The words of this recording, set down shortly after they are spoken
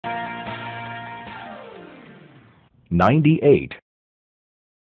98.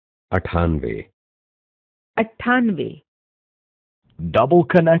 98 98 Double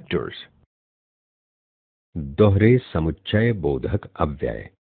connectors. दोहरे समुच्चय बोधक अव्यय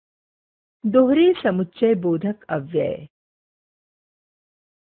दोहरे समुच्चय बोधक अव्यय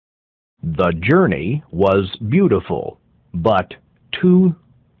The journey was beautiful, but too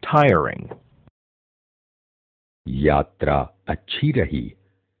tiring. यात्रा अच्छी रही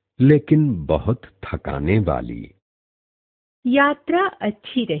लेकिन बहुत थकाने वाली यात्रा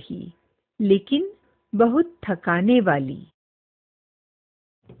अच्छी रही लेकिन बहुत थकाने वाली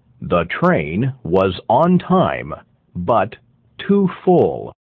The train was on time, but too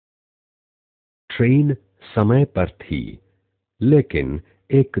full. Train समय पर थी लेकिन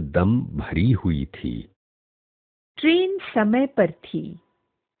एकदम भरी हुई थी ट्रेन समय पर थी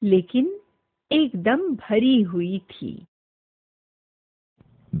लेकिन एकदम भरी हुई थी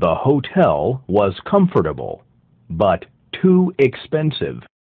The hotel was comfortable, but too expensive.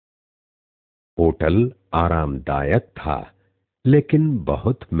 Hotel आरामदायक था लेकिन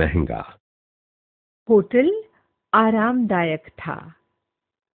बहुत महंगा होटल आरामदायक था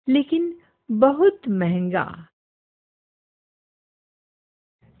लेकिन बहुत महंगा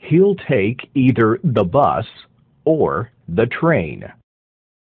He'll take either the bus or the train.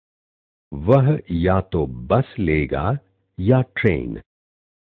 वह या तो बस लेगा या ट्रेन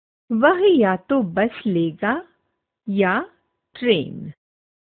वह या तो बस लेगा या train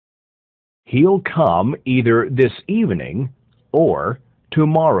He'll come either this evening or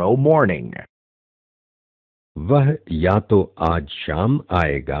tomorrow morning. वह या तो आज शाम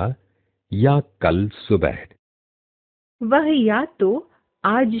आएगा या कल सुबह वह या तो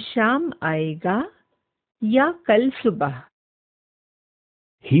आज शाम आएगा या कल सुबह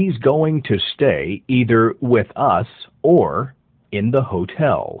He's going to stay either with us or in the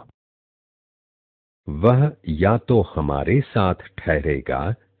hotel. वह या तो हमारे साथ ठहरेगा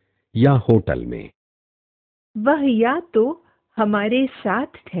या होटल में वह या तो हमारे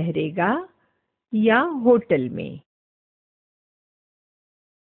साथ ठहरेगा या होटल में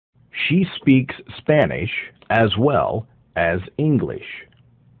She speaks Spanish as well as English.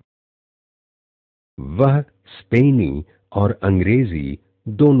 वह स्पेनी और अंग्रेजी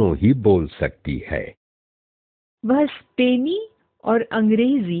दोनों ही बोल सकती है वह स्पेनी और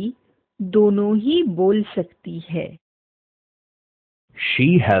अंग्रेजी दोनों ही बोल सकती है She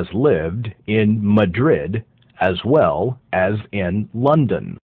has lived in Madrid as well as in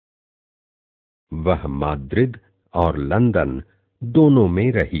London. वह माद्रिद और लंदन दोनों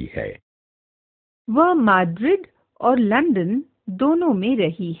में रही है वह माद्रिद और लंदन दोनों में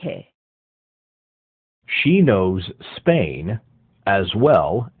रही है She knows Spain as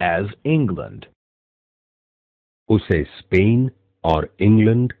well as England. उसे स्पेन और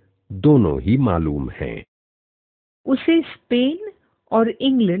इंग्लैंड दोनों ही मालूम हैं उसे स्पेन और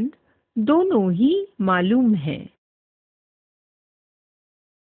इंग्लैंड दोनों ही मालूम हैं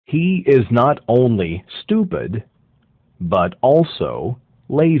He is not only stupid, but also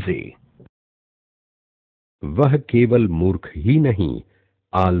lazy. वह केवल मूर्ख ही नहीं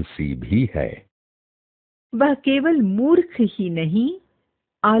आलसी भी है वह केवल मूर्ख ही नहीं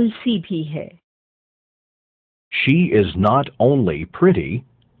आलसी भी है She is not only pretty,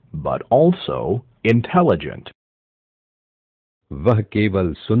 but also intelligent. वह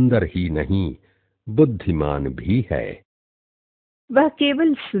केवल सुंदर ही नहीं बुद्धिमान भी है वह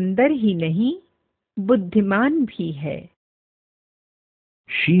केवल सुंदर ही नहीं बुद्धिमान भी है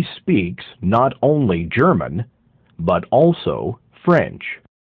She speaks not only German, but also French.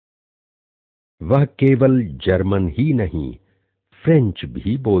 वह केवल जर्मन ही नहीं फ्रेंच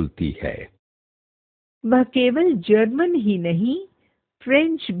भी बोलती है वह केवल जर्मन ही नहीं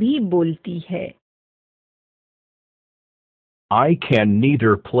फ्रेंच भी बोलती है I can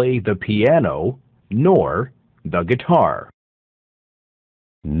neither play the piano nor the guitar.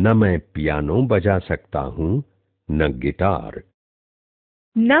 न मैं पियानो बजा सकता हूँ न गिटार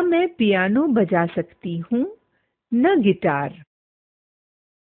न मैं पियानो बजा सकती हूँ न guitar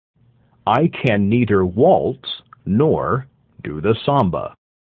I can neither waltz nor do the samba.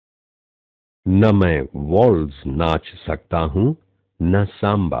 न मैं वॉल्स नाच सकता हूँ न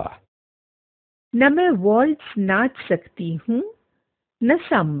सांबा न मैं वॉल्ट्स नाच सकती हूँ न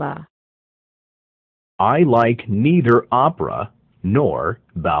Samba I like neither opera nor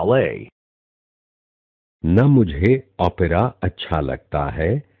ballet. न मुझे ओपेरा अच्छा लगता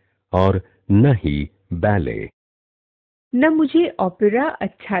है और न ही बैले न मुझे ओपेरा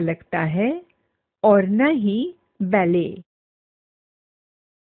अच्छा लगता है और न ही ballet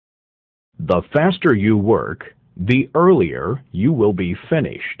The faster you work, the earlier you will be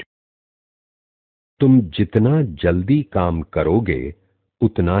finished. तुम जितना जल्दी काम करोगे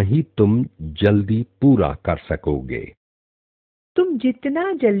उतना ही तुम जल्दी पूरा कर सकोगे। तुम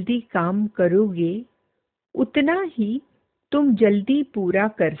जितना जल्दी काम करोगे उतना ही तुम जल्दी पूरा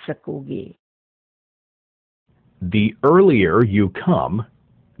कर सकोगे। The earlier you come,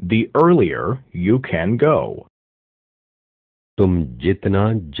 the earlier you can go. तुम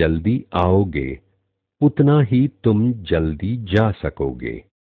जितना जल्दी आओगे उतना ही तुम जल्दी जा सकोगे।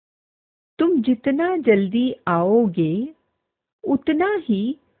 तुम जितना जल्दी आओगे उतना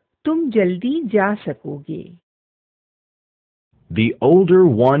ही तुम जल्दी जा सकोगे। The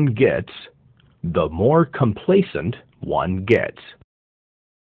older one gets, the more complacent one gets.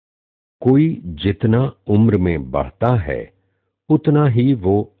 कोई जितना उम्र में बढ़ता है उतना ही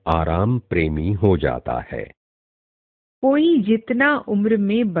वो आराम प्रेमी हो जाता है। कोई जितना उम्र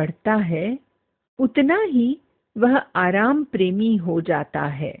में बढ़ता है उतना ही वह आराम प्रेमी हो जाता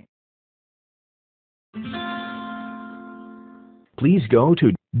है। Please go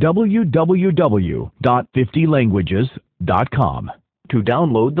to www.50languages.com to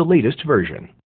download the latest version.